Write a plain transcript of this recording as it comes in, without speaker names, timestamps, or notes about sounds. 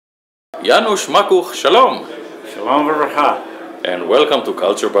Janusz, Makuch, Shalom. Shalom v'racha. And welcome to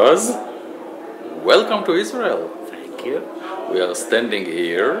Culture Buzz. Welcome to Israel. Thank you. We are standing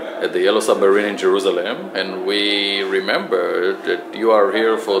here at the Yellow Submarine in Jerusalem, and we remember that you are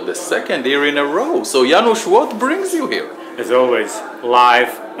here for the second year in a row. So Janusz, what brings you here? As always,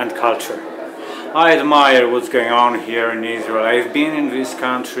 life and culture. I admire what's going on here in Israel. I've been in this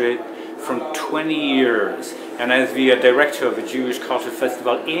country from 20 years, and as the director of the Jewish Culture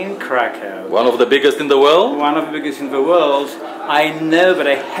Festival in Krakow, One of the biggest in the world? one of the biggest in the world, I know that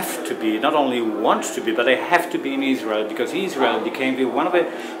I have to be, not only want to be, but I have to be in Israel, because Israel became one of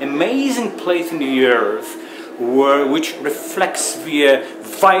the amazing places in the earth which reflects the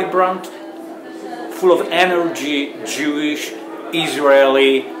vibrant, full of energy, Jewish,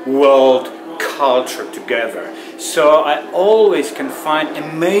 Israeli world culture together. So I always can find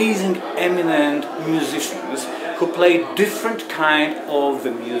amazing, eminent musicians who play different kind of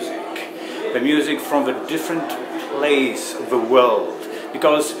the music from the different place of the world,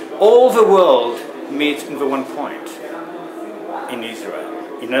 because all the world meets in the one point, in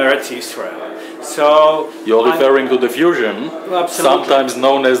Israel, in Eretz Israel. So You're referring to the fusion, sometimes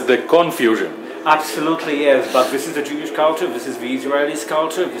known as the confusion. Absolutely, yes, but this is the Jewish culture, this is the Israeli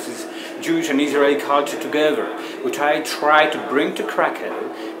culture, this is Jewish and Israeli culture together, which I try to bring to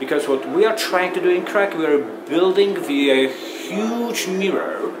Krakow, because what we are trying to do in Krakow, we are building the huge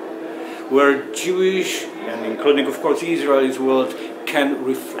mirror where Jewish, and including of course Israel's world, can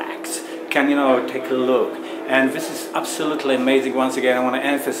reflect, can take a look. And this is absolutely amazing. Once again, I want to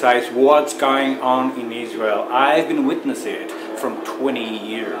emphasize what's going on in Israel. I've been witnessing it from 20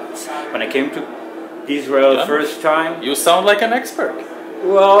 years. When I came to Israel the first time... You sound like an expert.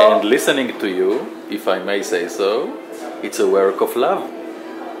 Well... And listening to you, if I may say so, it's a work of love.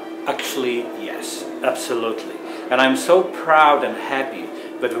 Actually, yes, absolutely. And I'm so proud and happy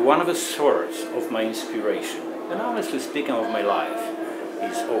that one of the sources of my inspiration, and honestly speaking of my life,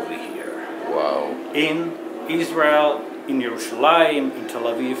 is over here. Wow. In Israel, in Yerushalayim, in Tel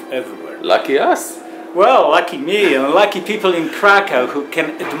Aviv, everywhere. Lucky us. Well, lucky me, and lucky people in Krakow who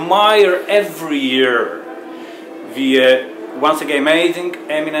can admire every year the, once again, amazing,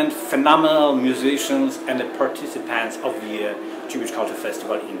 eminent, phenomenal musicians and the participants of the Jewish Culture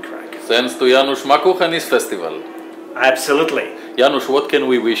Festival in Krakow. Thanks to Janusz Makuch and his festival. Absolutely. Janusz, what can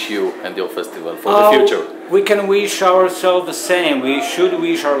we wish you and your festival for the future? We can wish ourselves the same. We should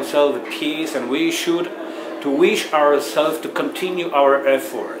wish ourselves peace, and we should wish ourselves to continue our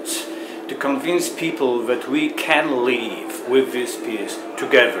efforts to convince people that we can live with this peace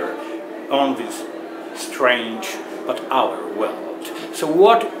together on this strange but our world. So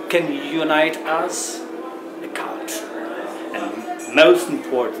what can unite us? The culture, and most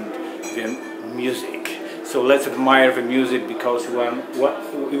important, the music. So let's admire the music, because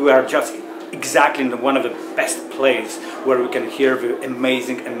we are just exactly in one of the best places where we can hear the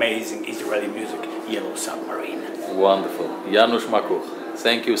amazing, amazing Israeli music, Yellow Submarine. Wonderful. Janusz Makuch,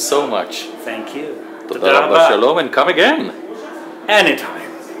 thank you so much. Thank you. Toda rabba, shalom, and come again. Anytime.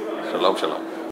 Shalom, shalom.